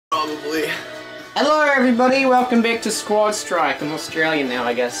probably. Hello everybody, welcome back to Squad Strike. I'm Australian now,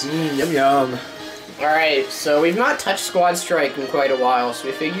 I guess. Yum yum. Alright, so we've not touched Squad Strike in quite a while, so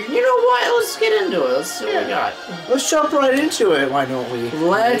we figured, you know what, let's get into it. Let's see what we got. Let's jump right into it, why don't we?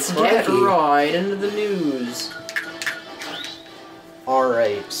 Let's get Crikey. right into the news.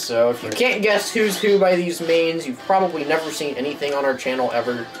 Alright, so if you can't guess who's who by these mains, you've probably never seen anything on our channel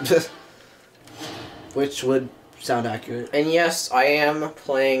ever. Which would sound accurate. And yes, I am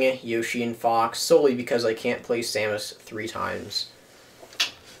playing Yoshi and Fox solely because I can't play Samus 3 times.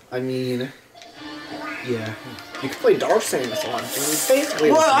 I mean, yeah. You could play Dark Samus on. It's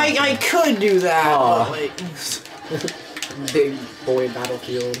basically Well, I could do that, Aw. but like... Big boy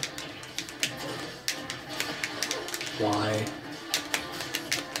Battlefield. Why?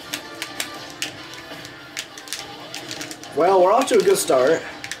 Well, we're off to a good start.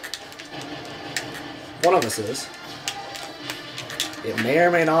 One of us is. It may or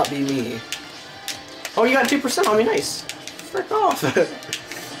may not be me. Oh, you got 2% on me, nice. Frick off.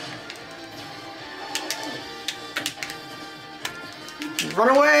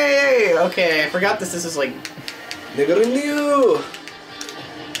 Run away! Okay, I forgot this is like... Nigga new.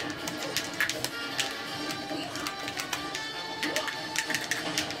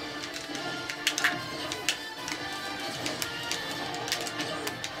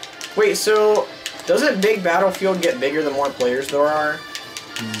 Wait, so... Doesn't Big Battlefield get bigger the more players there are?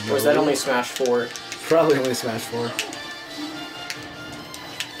 No. Or is that only Smash 4? Probably only Smash 4.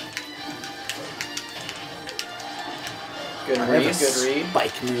 Good I read, have a good read.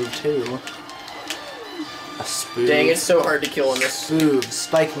 Spike move too. A spoof. Dang, it's so hard to kill in this. Spoof.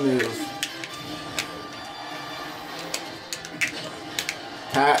 Spike move.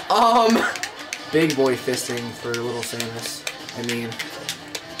 Big boy fisting for little Samus. I mean,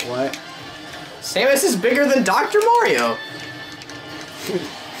 what? Samus is bigger than Dr. Mario!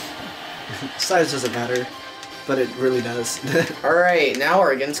 Size doesn't matter, but it really does. Alright, now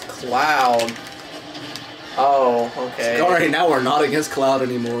we're against Cloud. Oh, okay. Alright, now we're not against Cloud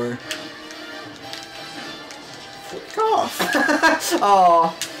anymore. Frick off.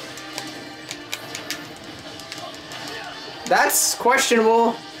 Oh. That's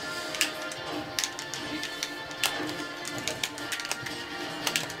questionable.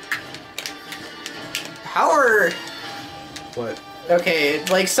 How are... What? Okay,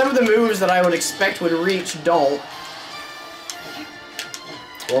 like some of the moves that I would expect would reach don't.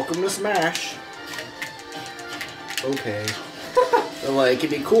 Welcome to Smash. Okay. But like, it'd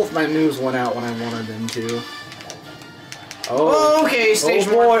be cool if my moves went out when I wanted them to. Oh, okay, stage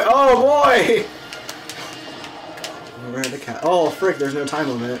oh boy! one. Oh boy! We're at the cat. Oh frick! There's no time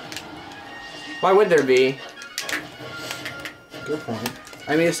limit. Why would there be? Good point.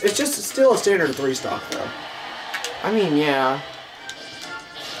 I mean, it's just still a standard 3 stock though. I mean, yeah.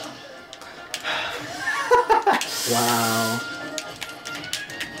 Wow.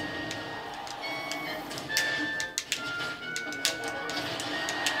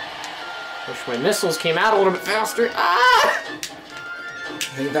 Wish my missiles came out a little bit faster. Ah! I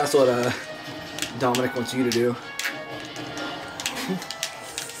think that's what Dominic wants you to do.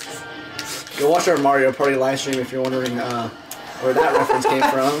 Go watch our Mario Party livestream if you're wondering where that reference came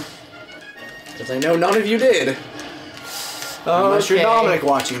from. Because I know none of you did. Unless you're Okay. Dominic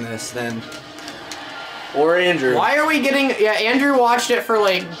watching this, then. Or Andrew. Why are we getting... Yeah, Andrew watched it for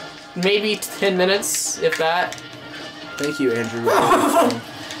like maybe 10 minutes, if that. Thank you, Andrew.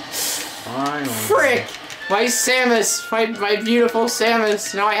 Finally. Frick! My Samus! My beautiful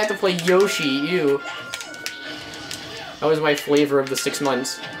Samus! Now I have to play Yoshi, ew. That was my flavor of the 6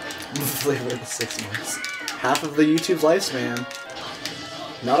 months. The flavor of the 6 months. Half of the YouTube's lifespan.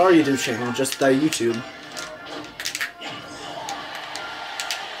 Not our YouTube channel, just the YouTube.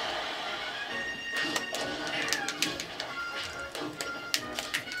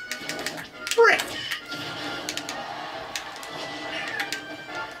 Frick!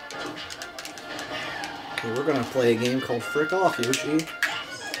 Okay, we're gonna play a game called Frick Off, Yoshi.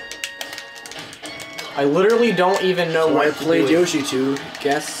 I literally don't even know So what I to played do. Yoshi too.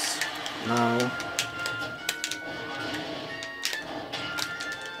 Guess? No.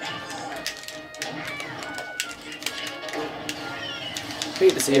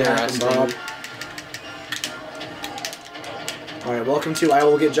 Hate to see it happen, Interesting. Bob. Alright, welcome to I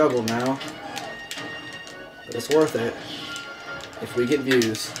Will Get Juggled now. But it's worth it. If we get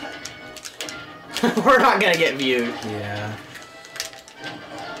views. We're not gonna get viewed. Yeah.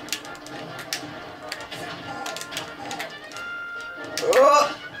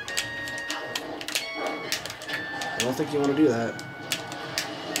 I don't think you want to do that.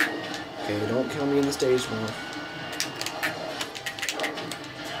 Okay, don't kill me in the stage more.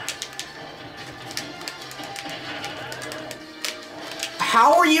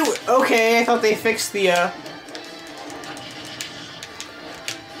 How are you? Okay, I thought they fixed the,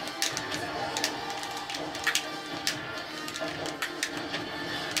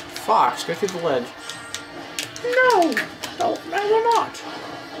 Fox, go through the ledge. No! No, I will not.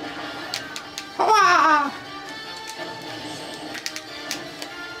 Ah!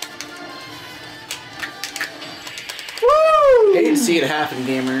 Woo! Hate to see it happen,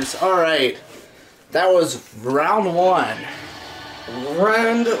 gamers. Alright. That was round 1.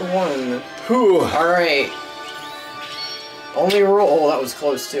 Round 1. Whew. Alright. Only roll. Oh, that was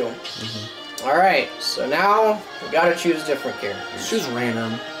close too. Alright, so now we gotta choose different characters. Choose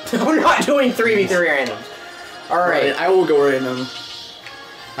random. We're not doing 3v3 randoms. Alright. I will go random.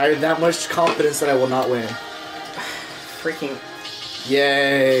 I have that much confidence that I will not win. Freaking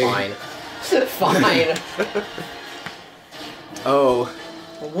Yay. fine. Fine. Oh.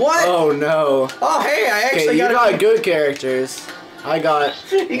 What? Oh no. Oh, hey, I Okay, actually you got got good characters. I got...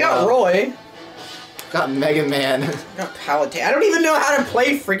 You got Roy. Got Mega Man. I got Palutena. I don't even know how to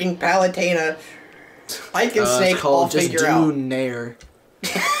play freaking Palutena. Ike and Snake, it's I'll called just figure out. Nair.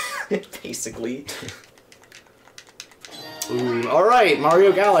 Basically. Ooh, alright,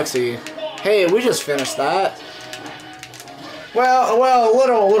 Mario Galaxy. Hey, we just finished that. Well, a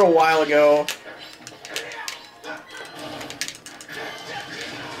little while ago.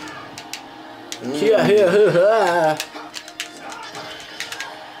 Yeah.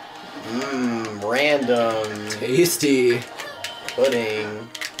 Random Tasty. pudding.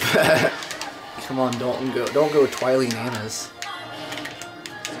 Come on, don't go Twily Nanas.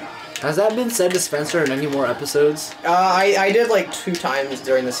 Has that been said to Spencer in any more episodes? I did like 2 times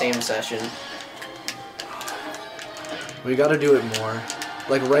during the same session. We gotta do it more.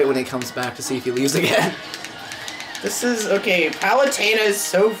 Like right when he comes back to see if he leaves again. This is okay. Palutena is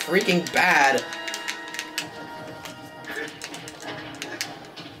so freaking bad.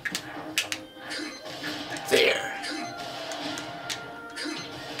 There.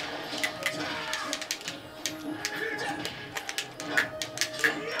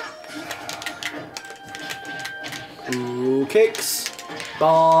 Ooh, kicks.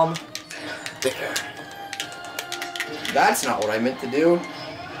 Bomb. There. That's not what I meant to do.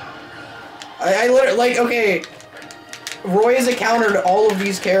 I literally, like, okay. Roy is a counter to all of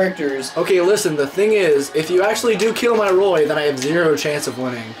these characters. Okay, listen, the thing is, if you actually do kill my Roy, then I have 0 chance of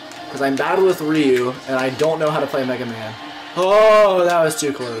winning. Because I'm bad with Ryu, and I don't know how to play Mega Man. Oh, that was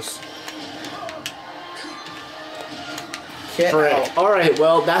too close. Get out. Alright,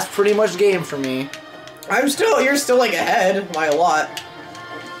 well, that's pretty much game for me. You're still like ahead by a lot.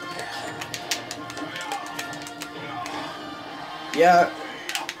 Yeah.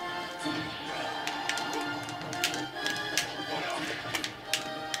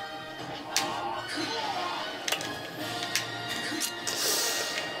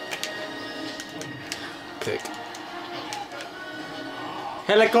 Kick.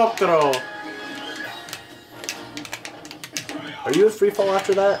 Helicoptero. Are you a free fall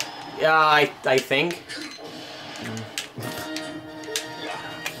after that? Yeah, I think.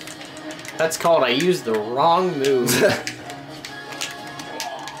 That's called I used the wrong move.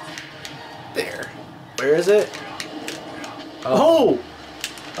 There. Where is it? Oh!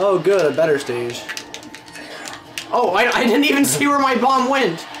 Oh, good, a better stage. Oh, I didn't even see where my bomb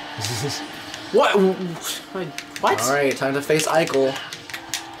went. What? What? Alright, time to face Eichel.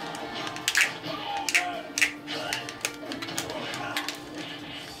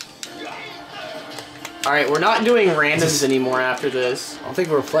 Alright, we're not doing randoms anymore after this. I don't think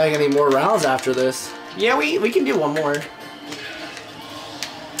we're playing any more rounds after this. Yeah, we can do one more.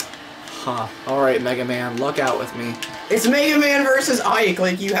 Huh. Alright, Mega Man, luck out with me. It's Mega Man versus Ike,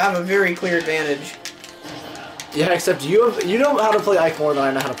 like you have a very clear advantage. Yeah, except you know how to play Ike more than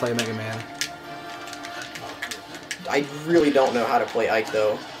I know how to play Mega Man. I really don't know how to play Ike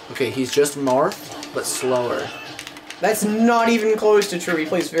though. Okay, he's just Marth, but slower. That's not even close to true. He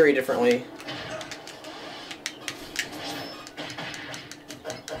plays very differently.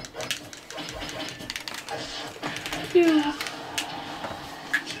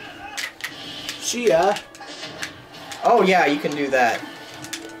 Chia. Oh yeah, you can do that.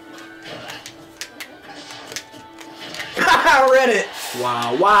 I read it.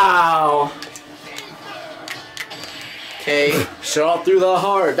 Wow, wow. Okay. Shot through the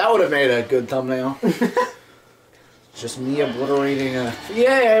heart. That would have made a good thumbnail. Just me obliterating a...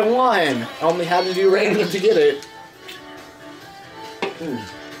 Yay, I won! I only had to do random to get it.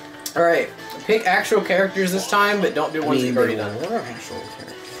 Alright. Pick actual characters this time, but don't do ones you've already done. What are actual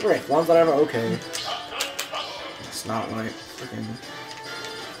characters? Right, ones that are okay. It's not like freaking...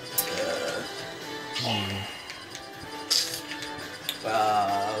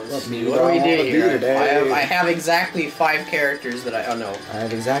 Let's see, me what do we all do to here? today. I have exactly 5 characters that oh no. I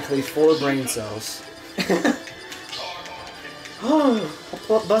have exactly 4 brain cells. Oh,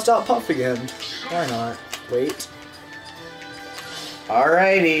 I'll bust out Puff again. Why not? Wait.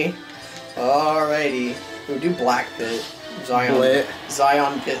 Alrighty. We'll do Black Pit. Zion. Blit.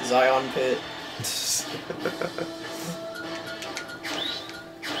 Zion Pit. Zion Pit.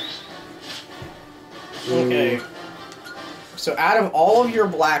 Okay. So out of all of your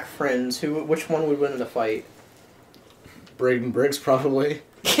black friends, which one would win in the fight? Braden Briggs, probably.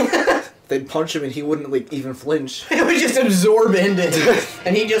 They'd punch him and he wouldn't, like, even flinch. It would just absorb into him.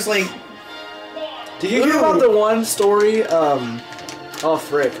 And he just, like... Did you hear about the one story, oh,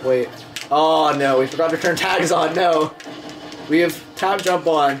 frick, wait. Oh, no, we forgot to turn tags on, no. We have tap jump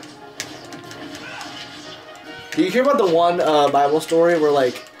on. Did you hear about the one, Bible story where,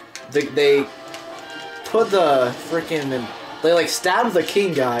 like, they put the frickin'... They, like, stabbed the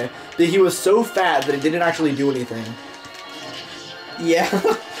king guy, that he was so fat that it didn't actually do anything. Yeah.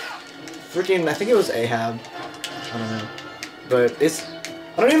 Freaking, I think it was Ahab. I don't know. But it's...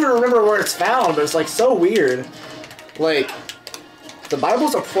 I don't even remember where it's found, but it's, like, so weird. Like, the Bible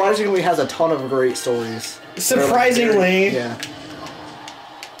surprisingly has a ton of great stories. Surprisingly. Like, yeah.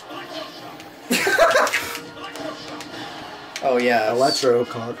 Oh, yeah. Electro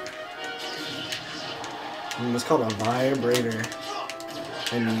called... It's called a vibrator.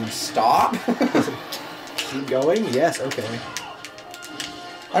 I mean... Stop? Keep going? Yes, okay.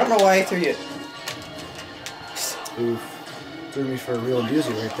 I don't know why I threw you. Oof. Threw me for a real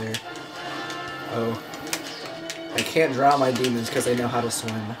doozy right there. Oh. I can't drown my demons because they know how to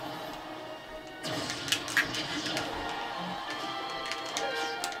swim.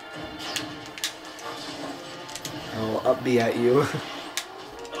 I'll up B at you.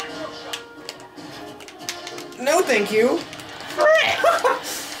 No, thank you.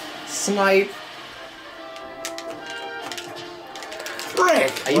 Snipe.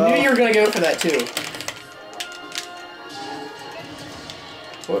 Frick! I knew you were gonna go for that too.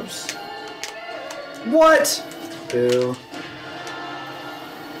 Whoops. What? Boo.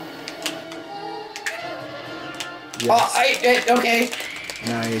 Yes. Oh, okay.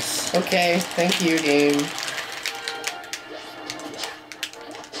 Nice. Okay, thank you, game.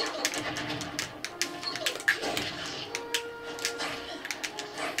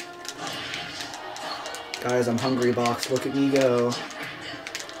 Guys, I'm hungry, box. Look at me go.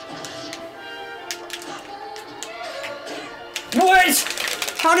 What?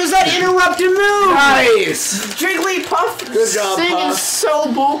 How does that interrupt a move? Nice! Jigglypuff Good job, singing Puff. so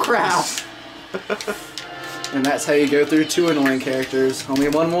bullcrap. And that's how you go through 2 annoying characters. Only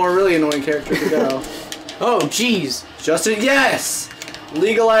one more really annoying character to go. Oh, jeez. Justin, yes!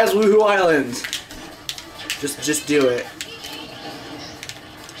 Legalize Woohoo Island. Just do it.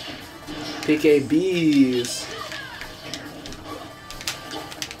 PKBs.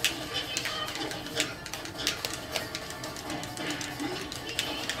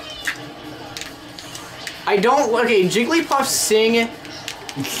 I don't. Okay, Jigglypuff sing.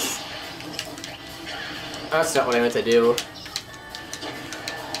 That's not what I meant to do.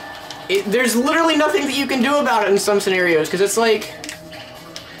 There's literally nothing that you can do about it in some scenarios, because it's like...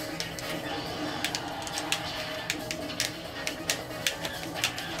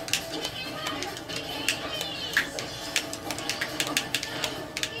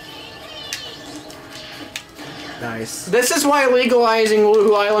 Nice. This is why legalizing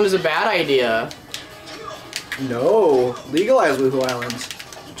Woohoo Island is a bad idea. No. Legalize Woohoo Island.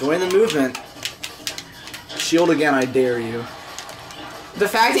 Join the movement. Shield again, I dare you. The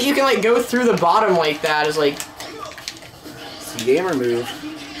fact that you can, like, go through the bottom like that is, like... It's a gamer move.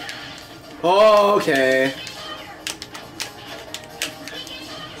 Oh, okay.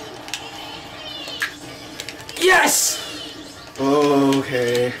 Yes!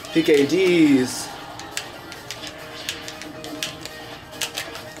 Okay. PKDs.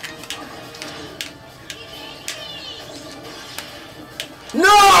 No!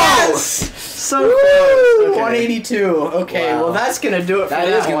 Yes! So close. Okay. 182. Okay, Wow. well that's gonna do it for that,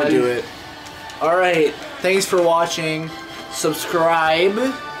 That is gonna one. do it. Alright, thanks for watching.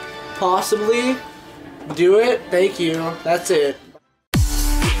 Subscribe, possibly. Do it. Thank you. That's it.